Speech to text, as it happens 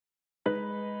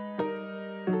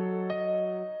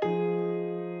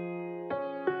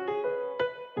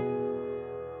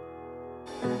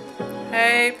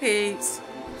Hey peeps,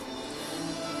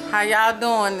 how y'all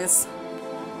doing this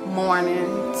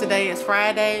morning? Today is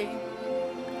Friday,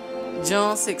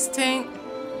 June 16th,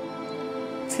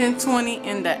 10:20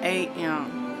 in the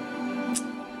a.m.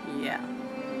 Yeah,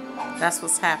 that's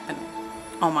what's happening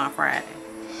on my Friday.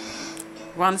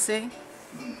 Wanna see?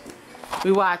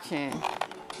 We watching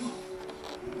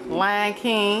Lion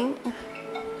King,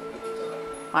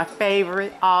 my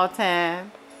favorite all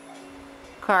time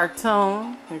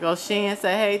cartoon. There go Shin,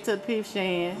 say hey to the peeps,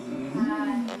 Shin.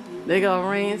 Hi. There go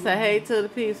Ring, say hey to the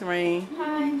peeps, Ring.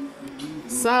 Hi.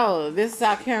 So, this is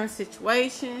our current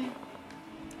situation.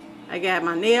 I got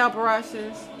my nail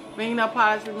brushes, fingernail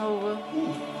polish remover,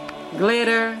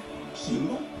 glitter,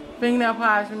 fingernail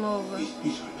polish remover,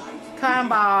 cotton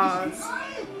balls,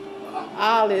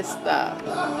 all this stuff.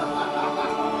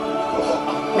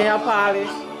 Nail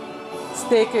polish,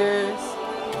 stickers.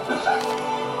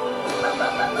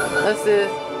 This is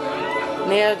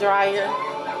nail dryer.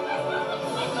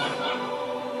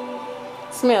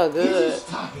 Smell good.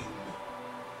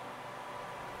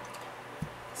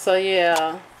 So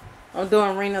yeah, I'm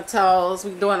doing Rena toes.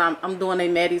 I'm doing a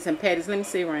Medis and Pedis. Let me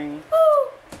see, Ring.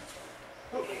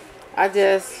 I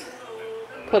just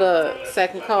put a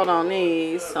second coat on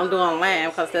these. I'm doing lamb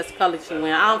because that's the color she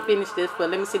went. I don't finish this, but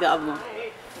let me see the other one.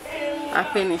 I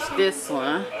finished this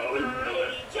one.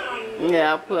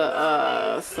 Yeah, I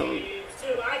put some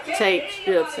tape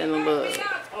strips in a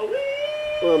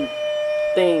little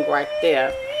thing right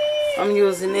there. I'm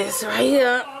using this right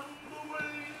here.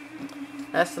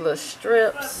 That's the little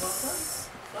strips.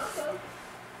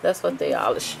 That's what they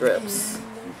are, the strips.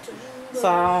 So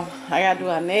I gotta do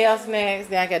her nails next.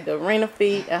 Then I gotta do Rena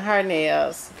feet and her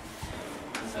nails.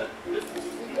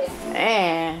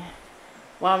 And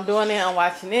while I'm doing it, I'm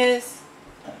watching this.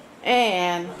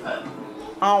 And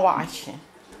I'm washing.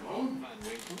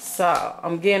 So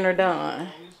I'm getting her done.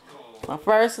 My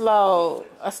first load,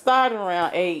 I started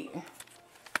around 8.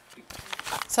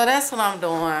 So that's what I'm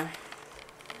doing.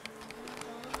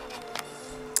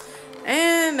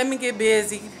 And let me get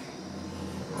busy,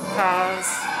 cause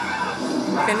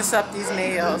finish up these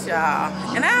nails, y'all.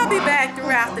 And I'll be back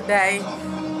throughout the day.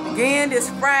 Again, this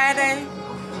Friday.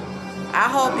 I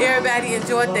hope everybody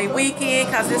enjoyed their weekend,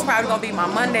 cause this is probably gonna be my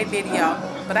Monday video.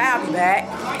 But I'll be back.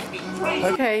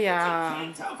 Okay, y'all.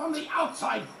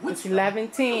 It's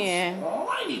 11:10.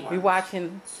 We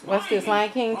watching, what's this,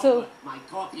 Lion King 2?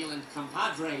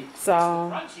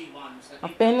 So, I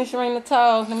finished Ring the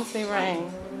toes. Let me see, Ring.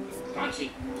 I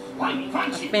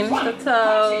finished the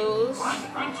toes. I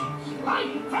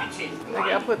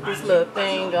gotta put this little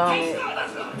thing on it.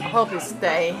 I hope it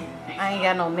stay. I ain't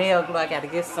got no nail glue. I gotta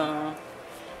get some.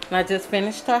 And I just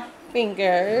finished her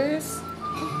fingers.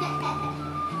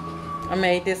 I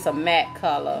made this a matte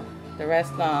color. The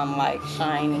rest of them like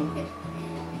shiny.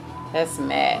 That's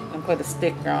matte. And put a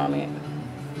sticker on it.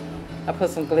 I put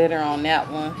some glitter on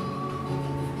that one.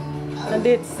 I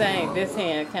did the same. This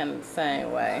hand kind of the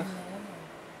same way.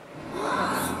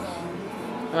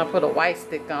 And I put a white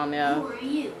stick on there.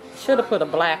 Should have put a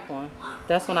black one.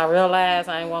 That's when I realized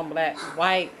I ain't want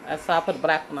white. So I put a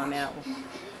black one on that one.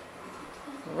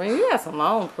 You got some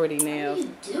long, pretty nails.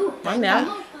 My nails.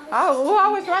 Oh, I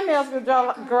wish my nails could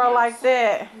grow like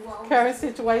that. Current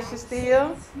situation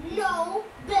still. No,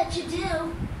 bet you do.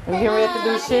 You get ready to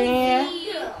do Shin?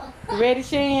 You ready,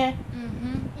 Shin?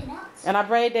 And I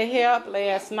braided their hair up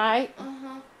last night.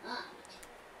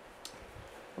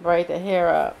 Braid the hair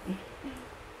up.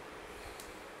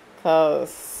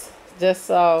 Cause just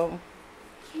so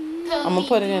I'm gonna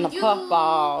put it in a puff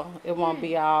ball. It won't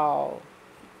be all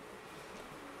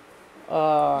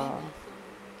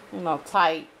you know,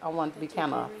 tight. I want it to be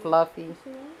kind of fluffy.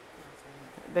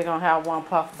 They're gonna have one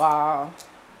puff ball.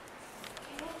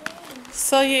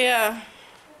 So yeah,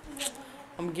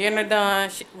 I'm getting her done.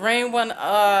 Rain when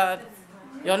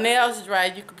your nails dry,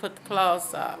 you can put the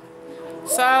clothes up.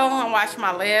 So I'm watching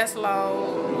my last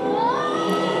load,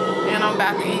 and I'm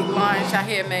about to eat lunch. I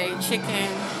had made chicken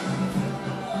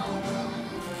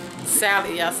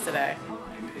salad yesterday.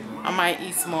 I might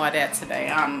eat some more of that today.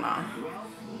 I don't know.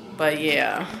 But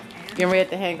yeah, getting ready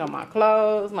to hang on my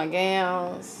clothes, my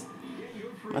gowns,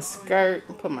 my skirt,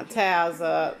 put my towels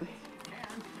up.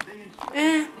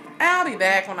 And I'll be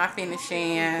back when I finish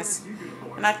Shan's.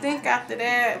 And I think after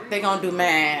that, they're going to do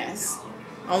masks.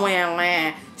 I'm wearing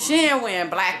lamb. She ain't wearing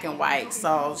black and white,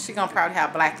 so she going to probably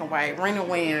have black and white. Rena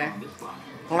wearing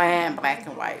lamb, black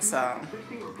and white, so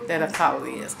that the color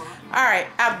is. Alright,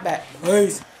 I'll be back.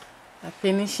 Peace. I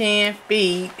finished Shan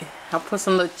feet. I put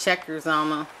some little checkers on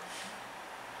them.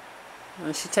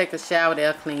 When she take a shower,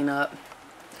 they'll clean up.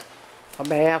 Or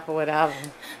bath or whatever.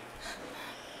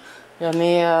 Your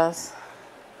nails.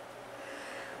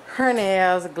 Her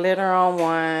nails, glitter on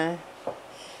one,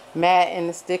 matte and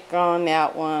the sticker on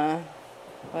that one.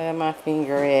 Where my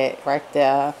finger at? Right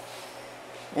there.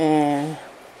 And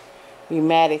we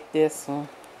matted this one.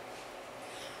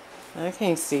 I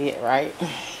can't see it right.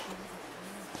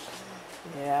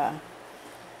 Yeah.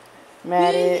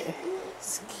 Matted.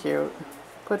 It's cute.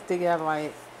 Put it together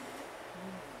like,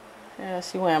 yeah,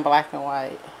 she wearing black and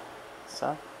white.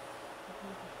 So,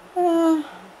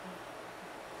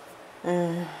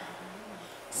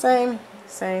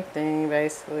 same thing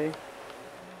basically.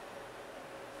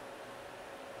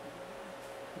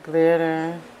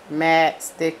 Glitter, matte,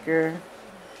 sticker.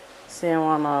 She didn't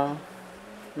want no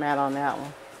matte on that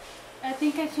one. I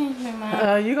think I changed my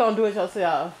mind. You gonna do it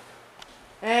yourself.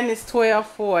 And it's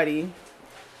 12:40.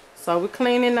 So we're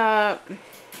cleaning up.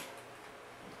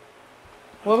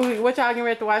 What y'all getting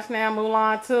ready to watch now?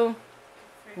 Mulan 2?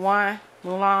 1?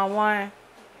 Mulan 1?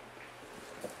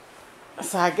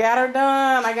 So I got her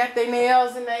done. I got their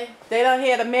nails and they done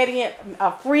had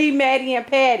a free Pedi and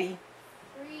Pedi.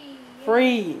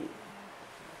 Free.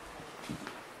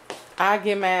 I'll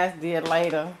get my ass did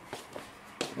later.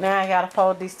 Now I gotta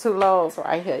fold these 2 loads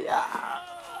right here,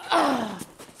 y'all.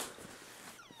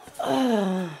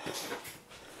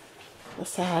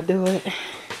 That's how I do it.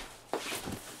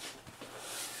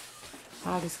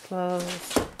 All these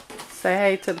clothes. Say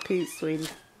hey to the peeps, sweetie.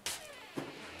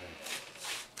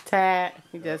 Tad,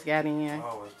 he just got in.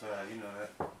 Always tired, you know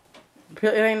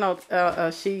that. It ain't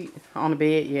no sheet on the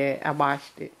bed yet. I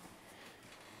washed it.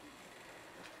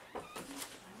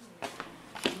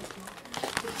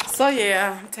 So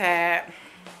yeah, I'm tired.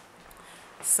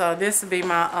 So this will be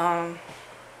my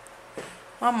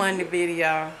my Monday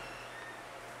video.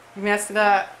 You messed it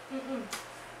up?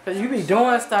 Cause you be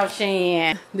doing stuff,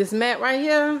 Shan. This mat right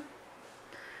here,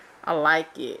 I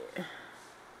like it.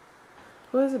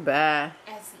 Who is it by?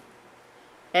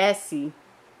 Essie.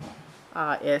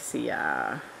 Essie,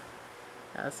 y'all.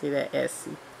 Y'all see that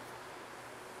Essie?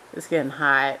 It's getting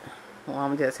hot. Well,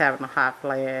 I'm just having a hot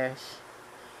flash.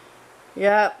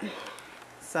 Yep.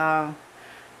 So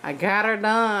I got her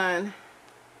done.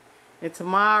 And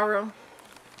tomorrow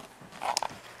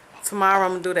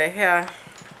I'm gonna do that hair.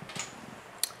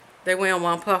 They went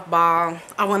one puff ball.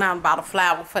 I went out and bought a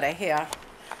flower for the hair.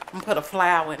 I'm gonna put a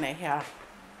flower in their hair.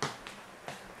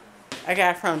 I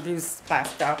got it from Beauty Supply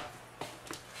Store.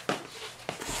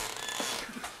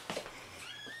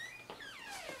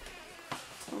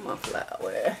 Where's my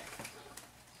flower?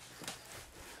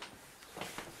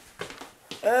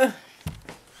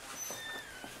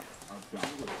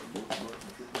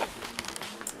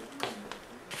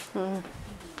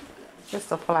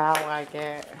 Just a flower I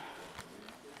got.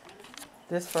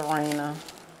 This for Raina.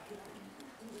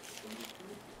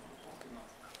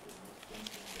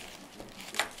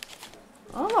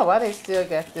 I don't know why they still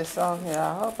got this on here.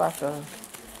 I hope I can.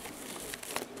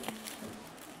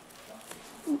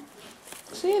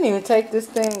 She didn't even take this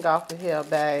thing off of here,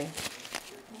 babe.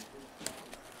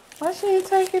 Why she didn't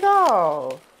take it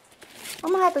off?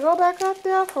 I'm gonna have to go back up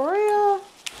there for real.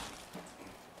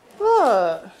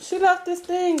 Look, she left this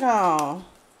thing on.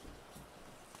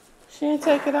 She didn't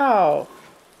take it off.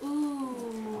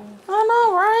 Ooh. I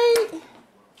know, right?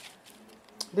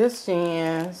 This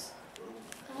Shan's.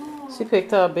 She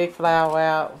picked her a big flower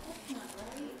out.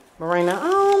 Marina, I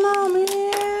don't know,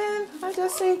 man. I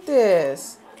just think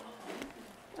this.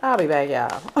 I'll be back,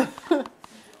 y'all.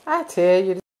 I tell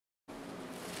you.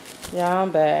 Yeah,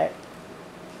 I'm back.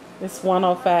 It's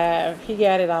 1:05. He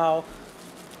got it off.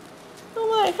 I'm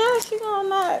like, how's she gonna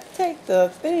not take the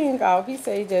thing off? He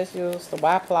said he just used the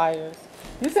Y pliers.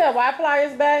 You said Y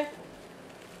pliers, babe?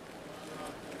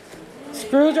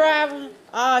 Screwdriver?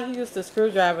 Oh, he used the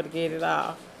screwdriver to get it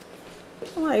off.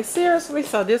 I'm like, seriously?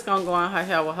 So this gonna go on her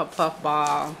hair with her puff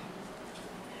ball.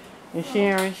 And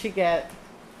Sharon, she got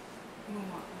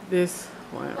this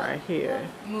one right here.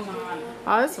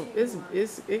 Oh,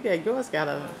 yours got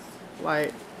a,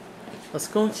 like, a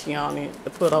scrunchie on it to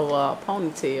put over a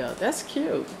ponytail. That's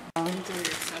cute.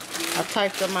 I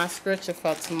typed up my scripture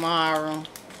for tomorrow.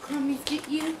 Come get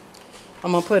you.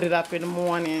 I'm gonna put it up in the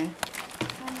morning.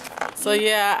 So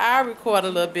yeah, I'll record a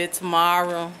little bit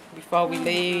tomorrow before we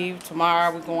leave.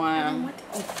 Tomorrow we're going,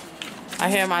 I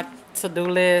have my to-do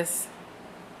list.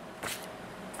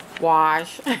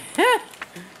 Wash.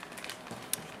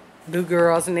 Do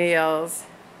girls' nails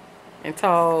and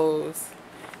toes.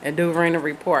 And do Rena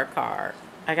report card.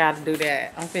 I gotta do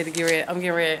that. I'm finna get ready. I'm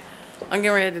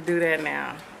getting ready to do that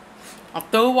now. I'm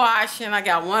through washing. I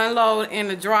got 1 load in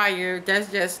the dryer.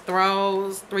 That's just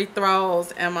 3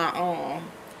 throws, and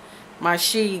my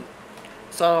sheet.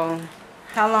 So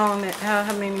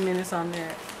how many minutes on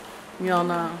that? You don't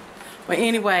know. But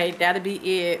anyway, that'll be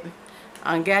it.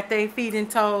 I got their feet and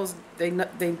toes, they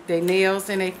nails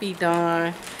and their feet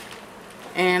done.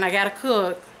 And I gotta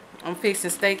cook. I'm fixing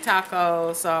steak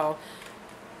tacos, so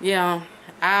yeah,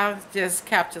 I'll just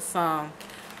capture some.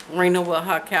 Rena with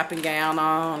her cap and gown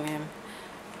on and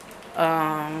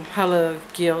her little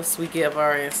gifts we give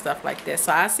her and stuff like that.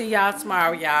 So I'll see y'all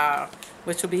tomorrow, y'all,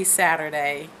 which will be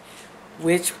Saturday.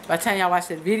 Which by the time y'all watch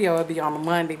this video, it'll be on a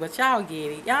Monday, but y'all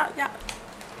get it. Y'all.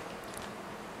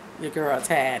 Your girl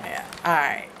tired now.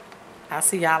 Alright. I'll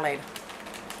see y'all later.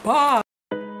 Bye.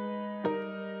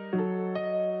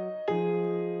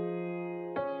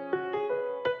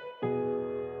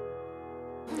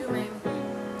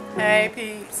 Hey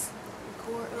peeps.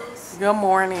 Good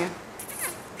morning.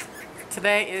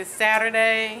 Today is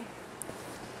Saturday,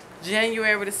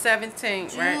 January the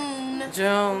 17th, right?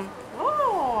 June.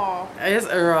 Oh, it's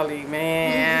early,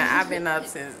 man. I've been up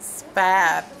since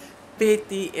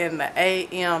 5:50 in the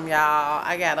a.m., y'all.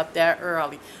 I got up that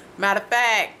early. Matter of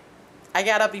fact, I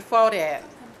got up before that.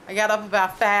 I got up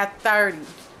about 5:30.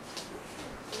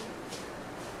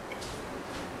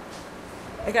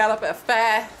 I got up at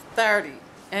 5:30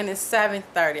 and it's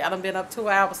 7:30. I done been up 2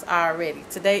 hours already.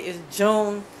 Today is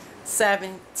June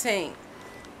 17th.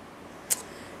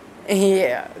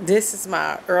 Yeah, this is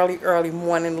my early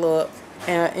morning look,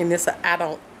 and this I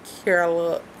don't care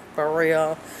look for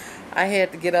real. I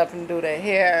had to get up and do their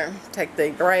hair, take the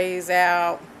grays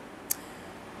out,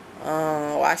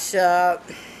 wash up.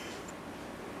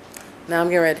 Now I'm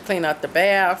getting ready to clean up the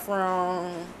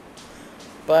bathroom.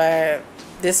 But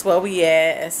this is where we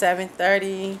at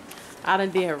 7:30. I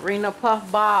done did Rena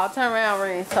puff ball. Turn around,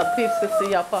 Rena, so the people can see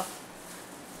your puff.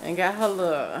 And got her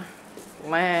little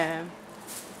line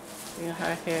in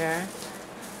her hair.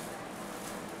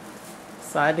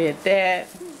 So I did that.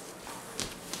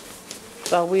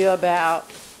 So we about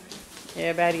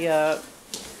everybody up.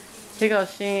 Here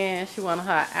goes Shan. She wanted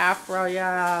her afro,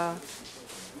 y'all.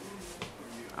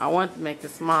 I want to make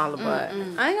it smaller, but I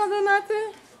ain't gonna do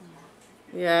nothing.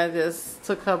 Yeah, I just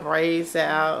took her braids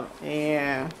out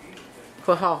and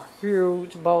put her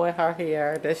huge bow in her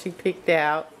hair that she picked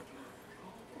out.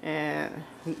 And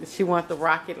she wanted to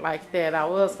rock it like that. I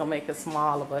was gonna make it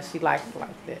smaller, but she liked it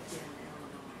like that.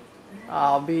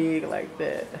 All big like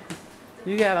that.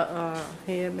 You got a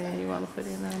headband you want to put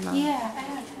in there? No? Yeah, I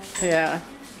have that. Yeah.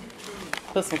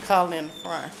 Put some color in the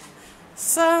front.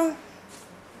 So,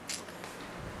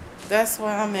 that's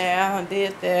where I'm at. I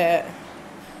did that.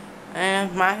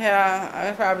 And my hair,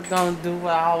 I'm probably going to do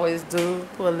what I always do.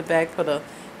 Pull it back, put a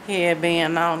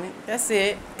headband on it. That's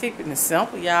it. Keeping it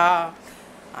simple, y'all.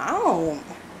 I don't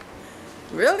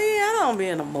be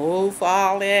in the mood for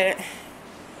all that.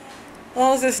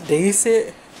 Oh, is this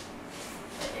decent?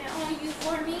 On you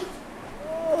for me?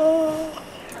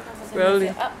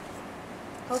 Really?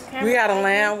 Okay. We got a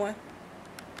lamb one.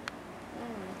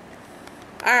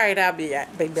 Alright, I'll be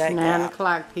back. 9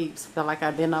 o'clock, peeps. Feel like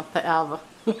I've been up forever.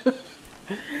 Ooh,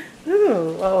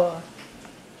 oh.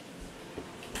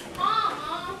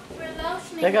 We're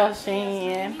lotioning. There goes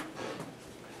Shan.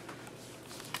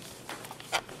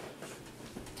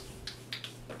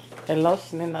 They're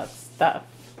lotioning up stuff.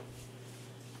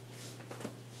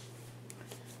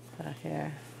 Her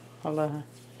hair. Her little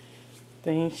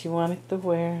thing she wanted to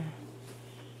wear.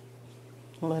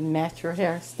 A little natural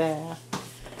hairstyle.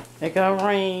 They go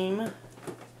Rain.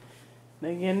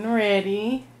 They're getting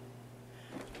ready.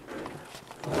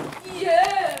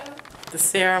 Yeah. The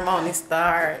ceremony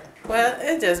started. Well,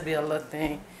 it just be a little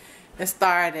thing. It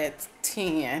started at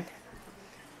 10.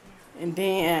 And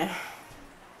then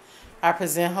I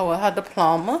present her with her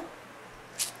diploma.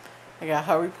 I got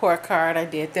her report card. I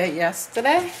did that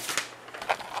yesterday.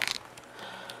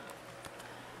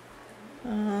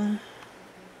 Her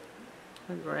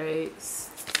grades.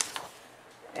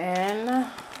 And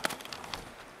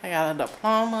I got a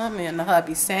diploma. Me and the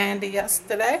hubby Sandy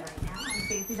yesterday.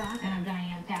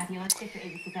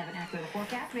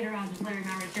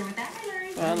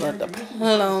 Well, a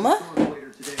diploma.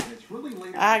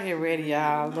 I get ready,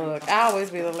 y'all. Look, I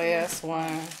always be the last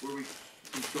one.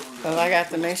 Because I got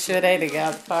to make sure they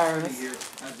together first.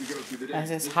 That's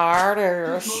just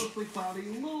harder. So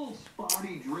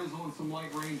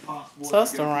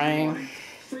it's the rain.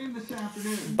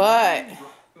 But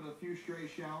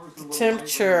the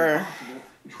temperature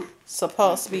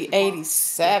supposed to be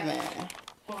 87. Here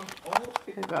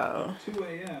we go.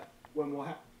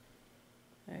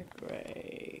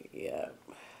 Great. Yep.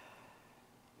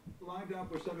 Live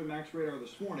Doppler 7 max radar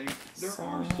this morning. There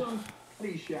are some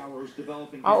showers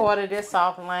developing. I ordered this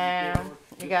off lamb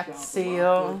You got the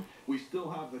seal. We still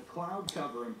have the cloud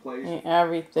cover in place. And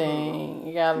everything.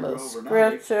 You got a little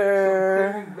Overnight.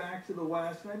 scripture. So clearing back to the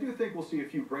west, and I do think we'll see a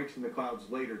few breaks in the clouds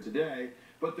later today.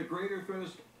 But the greater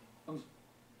thirst.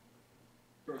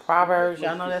 Proverbs,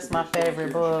 y'all know that's my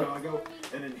favorite book.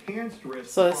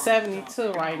 So it's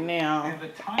 72 right now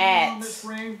at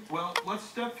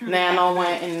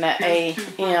 9:01 in the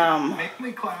a.m.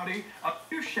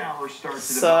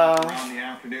 So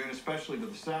I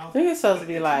think it's supposed to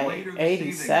be like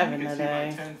 87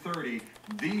 today.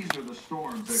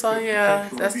 So yeah,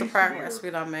 that's the progress we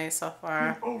done made so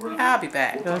far. I'll be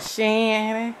back. Here goes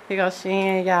Shan. Here goes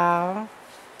Shan, y'all.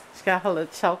 She got her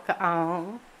little choker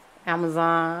on.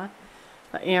 Amazon,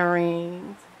 her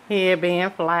earrings,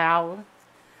 headband, flower,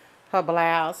 her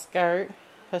blouse, skirt,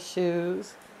 her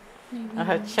shoes, and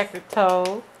her checkered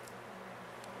toe,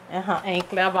 and her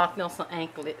anklet. I bought them some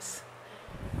anklets,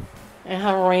 and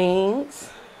her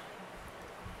rings,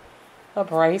 her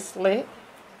bracelet,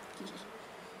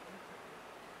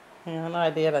 and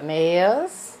I did her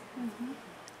nails.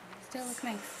 Still look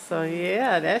nice. So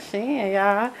yeah, that's Shan,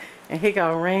 y'all. And here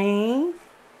go ring.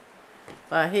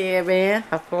 Her headband,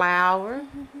 her flower,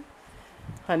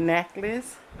 her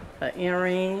necklace, her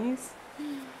earrings,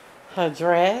 her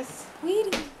dress,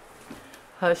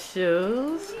 her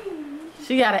shoes.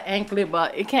 She got an anklet,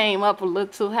 but it came up a little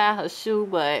too high, her shoe,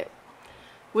 but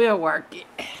we'll work it.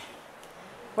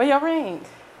 Where your rings?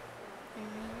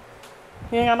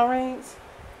 You ain't got no rings?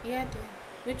 Yeah, I do.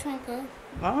 Which one go?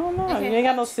 I don't know. Okay. You ain't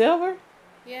got no silver?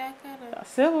 Yeah, I got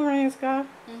Silver rings, go.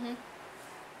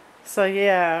 So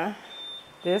yeah.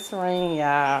 This ring,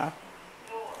 y'all,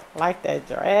 like that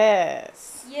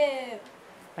dress. Yeah.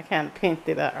 I kind of pinked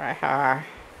it up right here.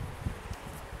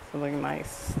 So look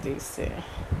nice, decent.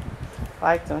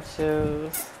 Like them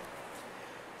shoes.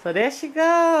 So there she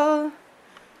go.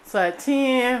 So at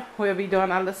 10, we'll be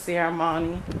doing our little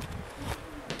ceremony.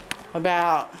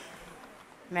 About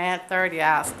 9:30,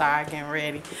 I'll start getting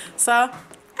ready. So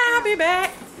I'll be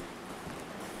back.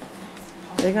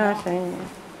 They're gonna change.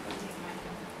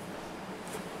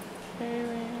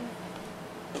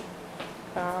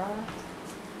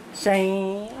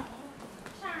 Shane.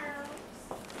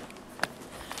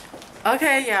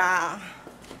 Okay, y'all.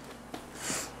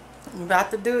 We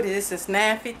about to do this. It's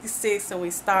 9:56 and we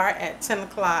start at 10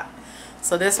 o'clock.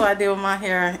 So that's what I did with my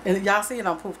hair. And y'all see it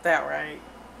don't poofed out right.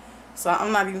 So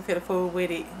I'm not even finna fool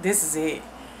with it. This is it.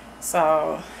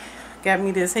 So got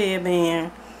me this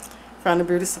headband from the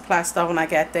beauty supply store when I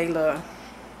got they little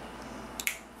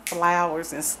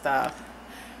flowers and stuff.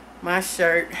 My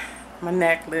shirt, my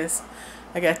necklace.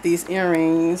 I got these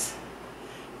earrings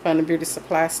from the beauty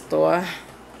supply store.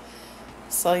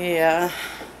 So yeah.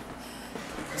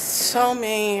 Show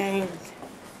me.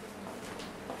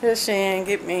 Here Shan,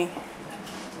 get me. You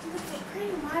look so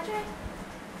pretty, Madre.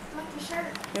 Like your shirt.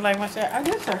 You like my shirt? Oh,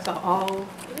 this shirt's so old.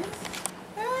 It is?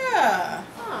 Yeah.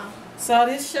 Huh. So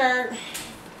this shirt,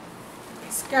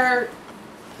 skirt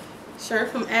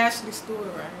from Ashley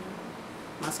Stewart, right?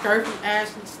 My skirt from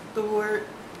Ashley Stewart.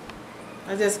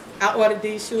 I ordered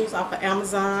these shoes off of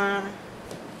Amazon.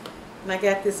 And I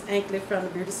got this anklet from the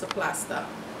beauty supply store.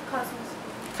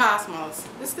 Cosmos.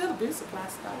 It's still a beauty supply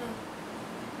store.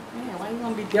 Man, why you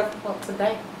gonna be difficult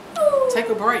today? Take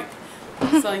a break.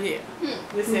 So yeah.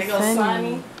 This here goes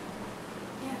Sunny.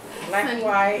 Black and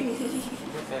white.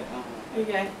 He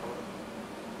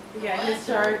got his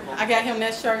shirt. I got him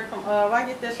that shirt from I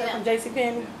get that shirt from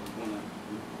JCPenney.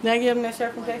 Did I give him that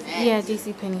shirt from JCPenney? Yeah,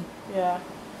 JCPenney. Yeah.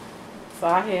 So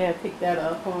I had picked that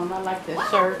up for him. I like that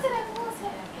shirt.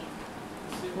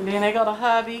 And then they go to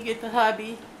hubby, get the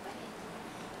hubby.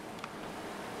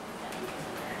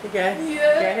 He got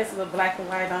his little black and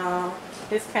white on,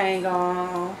 his cane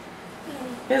on,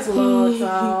 his lugs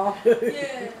on.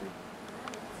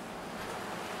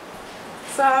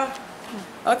 So,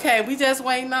 okay, we just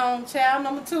waiting on child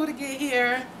number 2 to get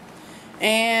here.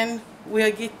 And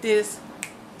we'll get this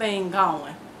thing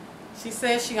going. She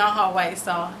says she on her way,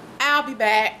 so I'll be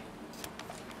back.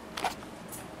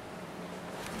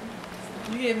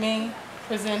 You get me?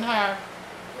 Present her.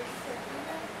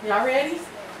 Y'all ready?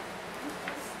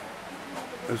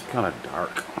 It's kind of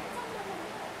dark.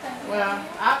 Well,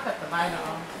 I'll cut the light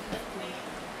on.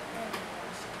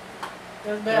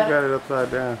 That's I better. got it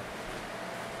upside down.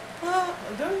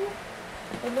 Do you?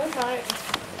 It looks like.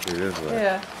 It is right.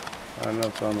 Yeah. I know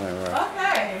something ain't right.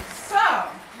 Okay, so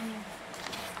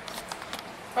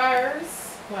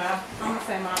first, well, I'm gonna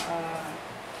say my I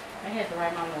had to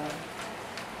write my little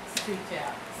speech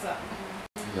out.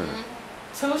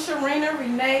 So to Sharina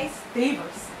Renee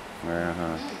Stevers.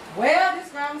 Uh-huh. Well, this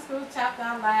grammar school chapter of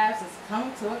our lives is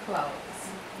coming to a close.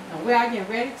 And we are getting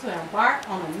ready to embark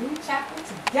on a new chapter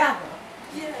together.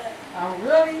 Yeah. I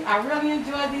really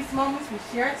enjoy these moments we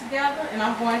share together, and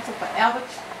I'm going to forever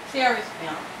cherish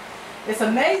them. It's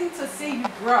amazing to see you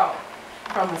grow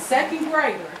from a second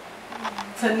grader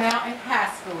to now in high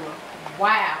school.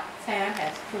 Wow, time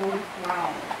has truly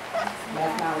flown.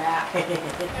 That's not loud.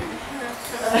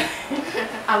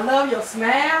 I love your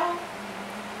smile,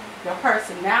 your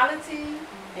personality,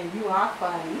 and you are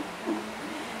funny.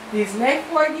 These next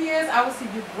 4 years, I will see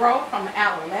you grow from an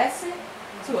adolescent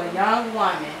to a young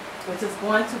woman, which is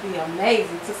going to be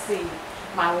amazing to see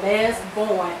my last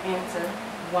born into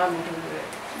womanhood.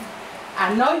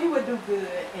 I know you will do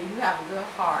good, and you have a good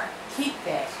heart. Keep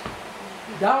that.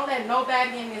 Don't let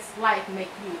nobody in this life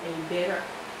make you a bitter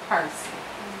person.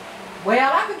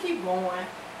 Well, I could keep going,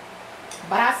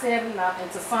 but I said enough.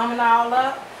 And to sum it all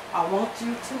up, I want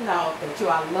you to know that you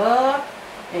are loved,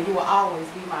 and you will always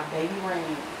be my baby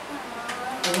ring.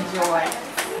 Enjoy.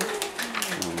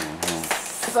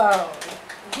 So,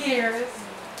 here's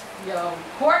your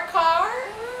report card.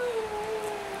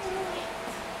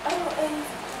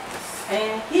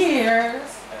 And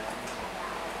here's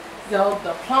your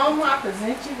diploma. I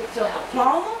present you with your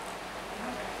diploma.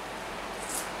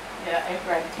 Yeah, 8th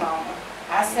grade diploma.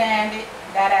 I signed it.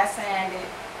 I signed it.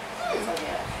 So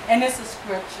yeah. And this is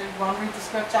scripture. You want to read the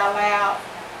scripture out loud?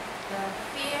 The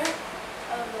fear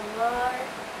of the Lord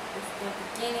is the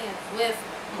beginning of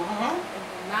wisdom. And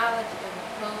the knowledge of the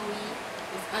holy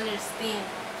is understanding.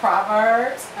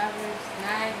 Proverbs. Proverbs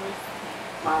 9 verse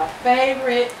 10. My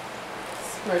favorite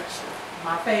scripture.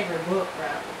 My favorite book,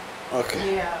 rather.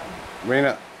 Okay. Yeah.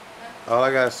 Rena, all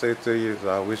I gotta say to you is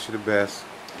I wish you the best.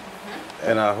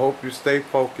 And I hope you stay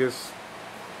focused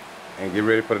and get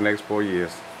ready for the next 4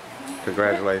 years.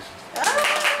 Congratulations.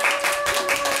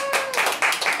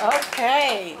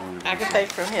 Okay. I can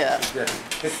take from here.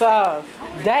 So,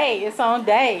 Day. It's on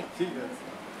Day. I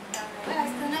gotta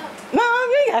stand up. No,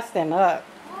 you gotta stand up.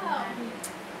 Wow.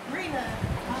 Rena.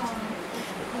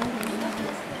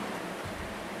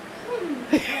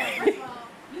 First of all,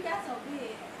 you got so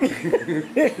big.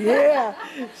 Yeah,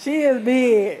 she is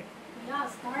big. Y'all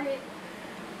started.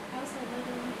 I was so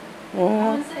little. I Mhm.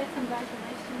 want to say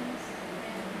congratulations.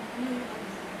 And you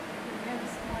you're very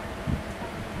smart and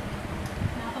intelligent.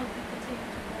 And I hope you continue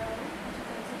to grow as you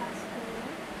go to high school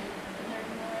and learn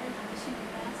more. And I wish you the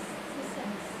best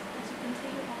success as you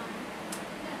continue on.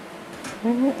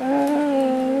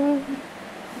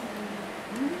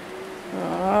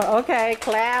 Okay,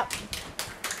 clap.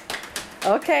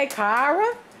 Okay,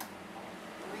 Cara.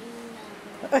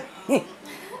 Yeah,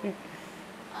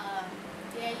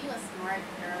 you a smart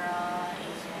girl,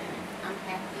 and I'm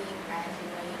happy you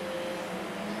graduated.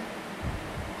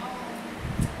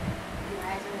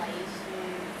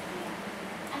 Congratulations.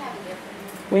 I have a gift for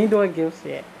you. We ain't doing gifts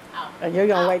yet. Oh. And you're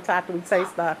gonna wait till after we say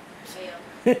stuff.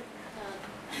 Well,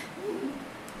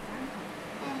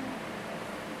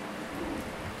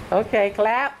 Okay,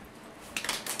 clap.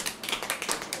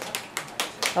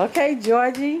 Okay,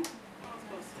 Georgie.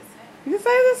 You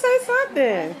say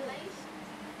something.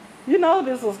 You know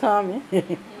this was coming.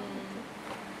 Congratulations,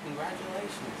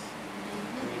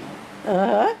 Rena,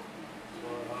 Uh-huh.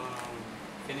 for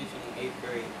finishing 8th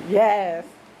grade. Yes.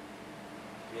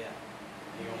 Yeah,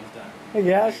 you're almost done.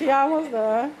 Yeah, she almost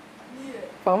done.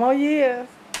 4 more years.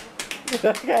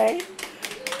 Okay.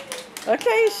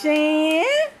 Okay, Shan.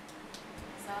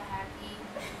 so happy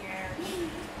you're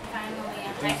finally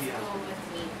in high school with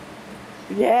me.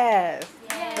 Yes.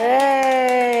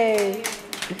 Hey.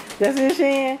 That's it,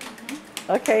 Shan?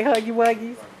 Okay, huggy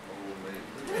wuggies.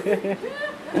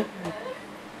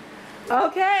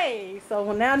 Okay,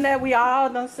 so now that we all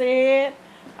done said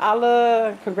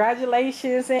our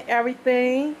congratulations and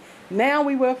everything, now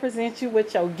we will present you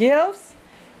with your gifts.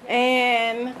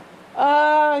 And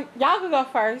y'all can go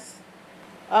first.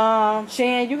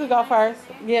 Shan, you can go first.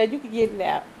 Yeah, you can get it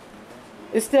out.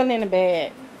 It's still in the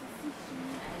bag.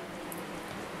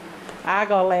 I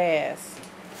go last.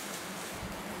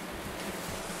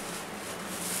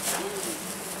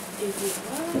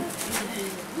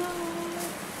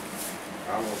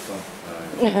 I want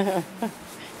something.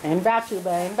 Ain't about you,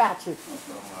 but ain't about you.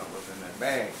 What's in that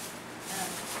bag?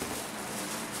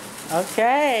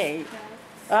 Okay.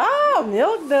 Oh,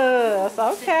 milk does.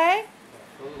 Okay.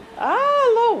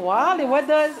 Oh, little Wally. What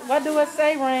do it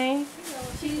say, Rain?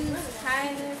 Choose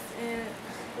kindness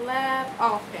and laugh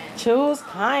often. Choose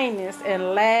kindness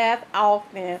and laugh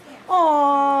often.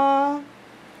 Aww.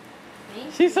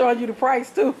 She's showing you the price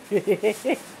too.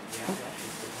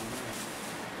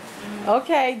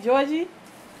 Okay, Georgie.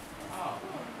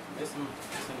 It's in the room.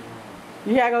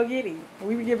 You gotta go get it.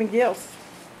 We be giving gifts.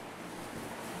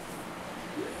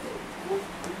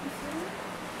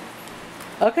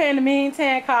 Okay, in the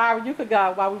meantime, Cara, you could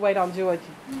go while we wait on Georgie.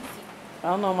 I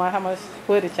don't know how much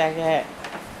footage I got.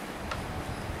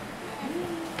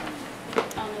 I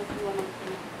don't know if you want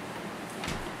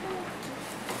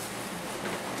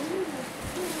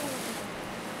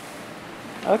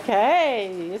to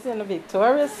Okay, it's in the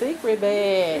Victoria's Secret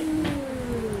bag.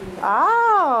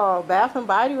 Oh, Bath and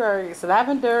Body Works,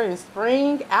 lavender and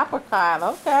spring apricot.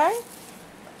 Okay.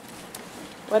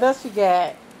 What else you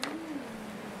got?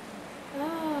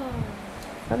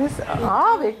 What is?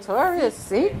 Oh, Victoria's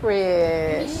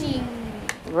Secret.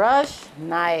 Rush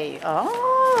night.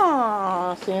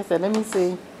 Oh, she said, let me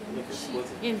see.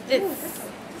 in this.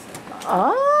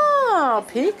 Oh,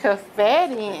 pea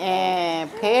confetti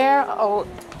and pear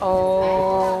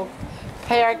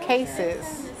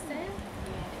cases.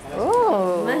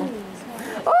 Ooh.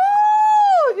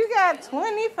 Ooh, you got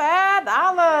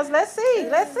 $25. Let's see.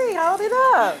 Hold it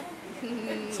up.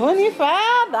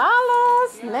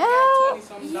 $25 now.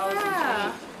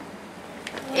 Yeah.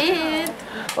 And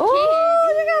Ooh,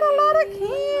 you got a lot of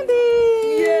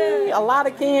candy. Yeah. A lot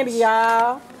of candy,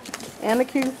 y'all. And the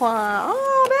coupon.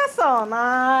 Oh, that's so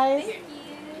nice. thank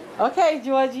you. Okay,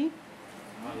 Georgie. Oh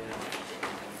yeah.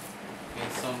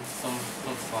 And some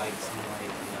slight, some like,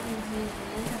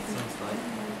 some slight.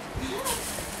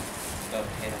 Stuff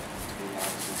head.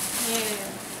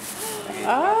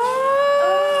 Yeah.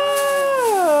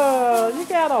 Oh, you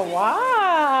got a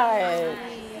watch.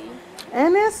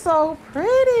 And it's so pretty.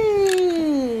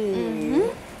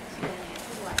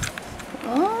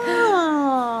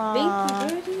 Oh. Thank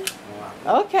you, Georgie.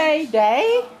 Okay,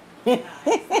 Day.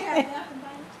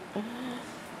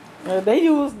 They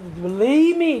use,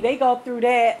 believe me, they go through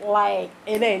that like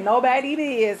it ain't nobody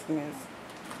business.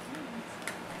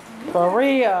 For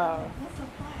real.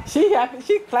 She happy,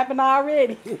 she clapping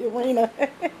already, Rena.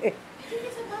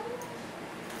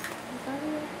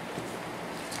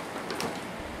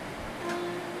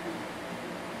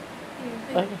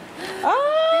 Okay.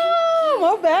 Oh,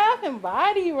 more Bath and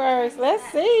Body Works. Let's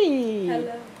see.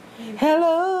 Hello.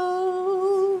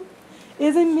 Hello.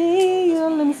 Is it me?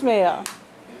 Let me smell.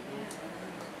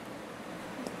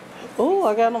 Oh,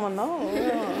 I got it on my nose.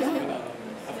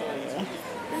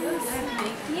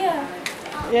 Yeah.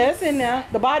 Yeah, it's in there.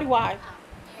 The body wash. I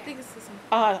think it's this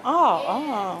one.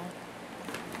 Oh.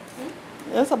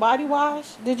 It's a body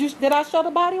wash. Did I show the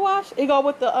body wash? It go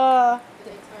with the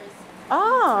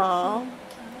Oh.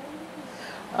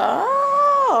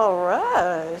 Oh,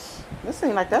 Rush. This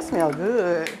seems like that smell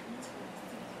good.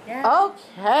 Yeah.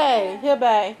 Okay, here,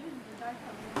 babe.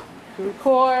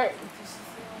 Record.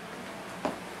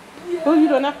 Who you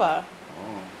doing that for?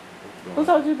 Who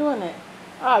told you doing it?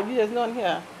 Oh, you just doing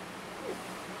here.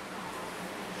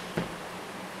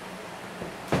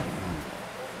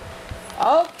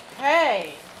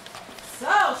 Okay. So,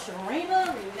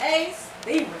 Sharina Renee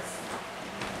Stevens.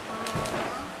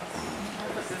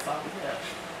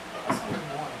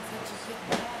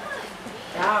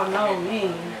 Y'all know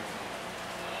me.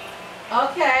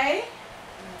 Okay.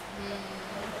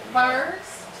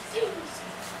 First,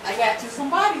 I got you some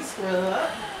body scrub. You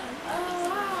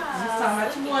was talking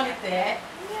about you wanted that.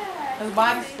 It's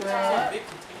body scrub.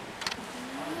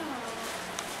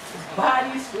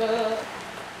 Body scrub.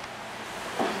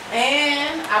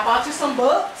 And I bought you some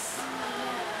books.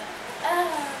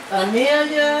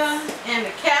 Amelia and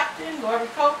the Captain, Lori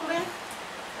Copeland.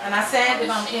 And I sanded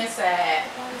on the inside.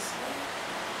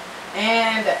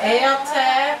 And the L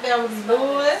tab, Beverly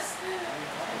Lewis.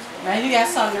 Now you got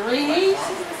something to read.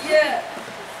 Yeah.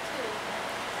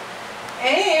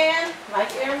 And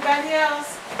like everybody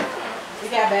else, we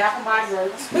got Bath and Body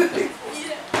Works.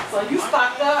 So you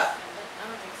stocked up.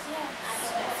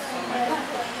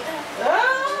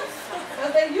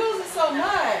 Because they use it so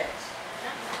much.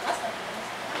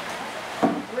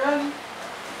 Really?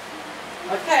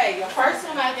 Okay, your first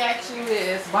one I got you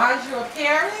is Bonjour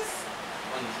Paris.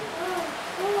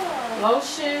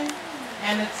 Lotion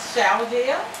and it's shower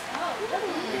gel.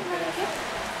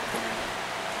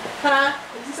 Huh?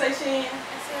 What did you say, Shan? I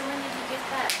said, when did you get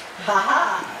that?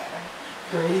 Haha.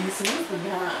 Pretty sneaky,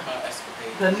 huh?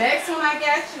 The next one I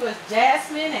got you is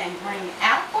Jasmine and Green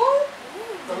Apple.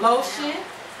 The lotion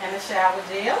and the shower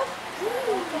gel.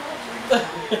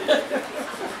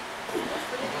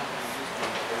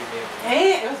 And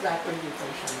it was about pretty good too.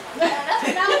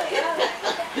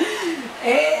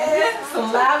 And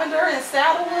some lavender and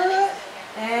saddlewood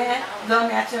and the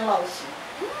matching lotion.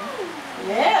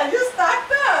 Yeah, you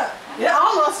stocked up. It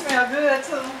almost smells good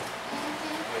too.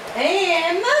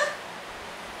 And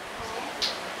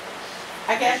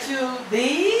I got you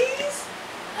these.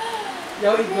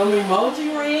 Yo,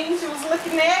 emoji rings you was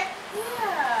looking at.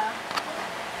 Yeah.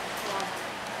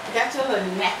 I got you a little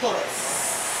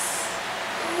necklace.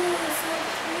 Ooh, so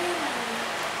pretty.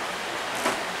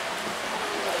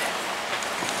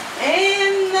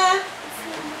 And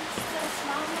That's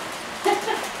mama.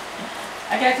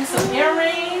 I got you some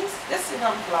earrings. This is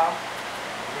on the floor.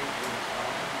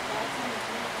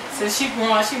 Since she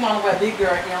growing, she want to wear big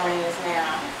girl earrings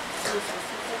now.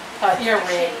 Her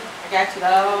earring. I got you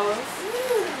those.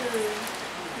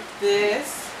 This.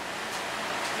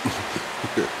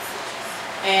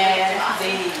 And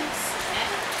these.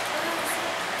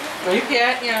 3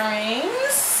 pair of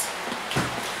earrings.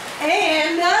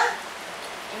 And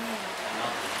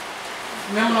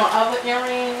remember those other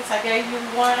earrings I gave you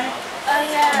one? Oh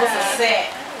yeah. It was a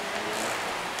set.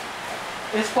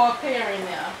 It's 4 pair in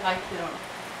there, like them.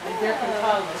 In different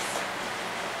colors.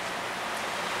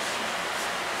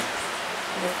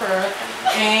 The pearl.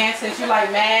 And since you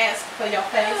like masks for your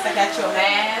face, I got you a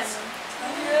mask.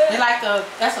 They like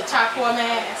that's a charcoal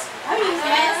mask. I use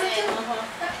that.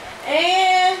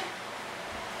 And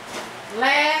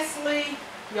lastly,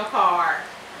 your card.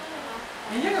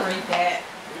 And you can read that.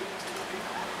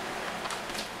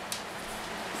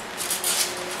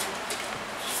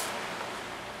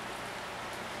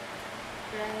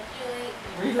 Graduate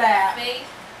with Relax. faith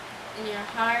in your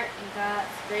heart and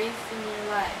God's grace in your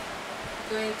life.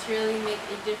 You're going to really make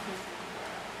a difference in the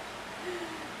world.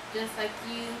 Just like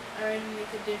you already make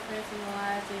a difference in the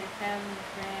lives of your family and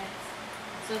friends.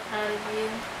 So proud of you.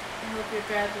 I hope your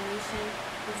graduation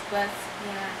is blessed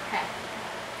beyond happy.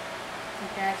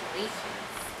 Congratulations.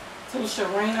 To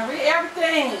Sharina, read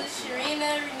everything. To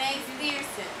Sharina Renee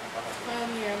Steerson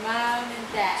from your mom and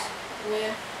dad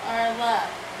with our love.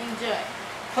 Enjoy.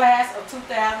 Class of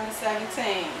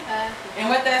 2017. And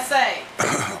what that say?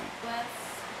 Blessed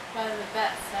by the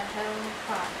best, our Heavenly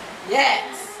Father.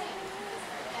 Yes.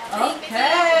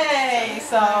 Okay,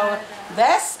 so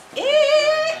that's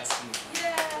it.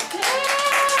 Yay,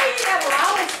 you got a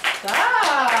lot of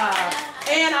stuff.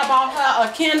 And I bought her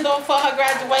a Kindle for her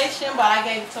graduation, but I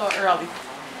gave it to her early.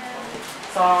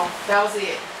 So that was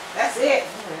it. That's it.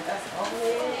 That's over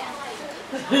it.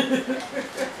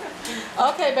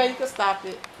 Okay, babe, you can stop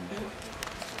it.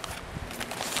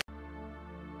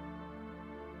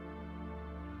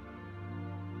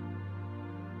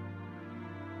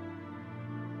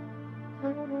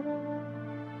 Thank you.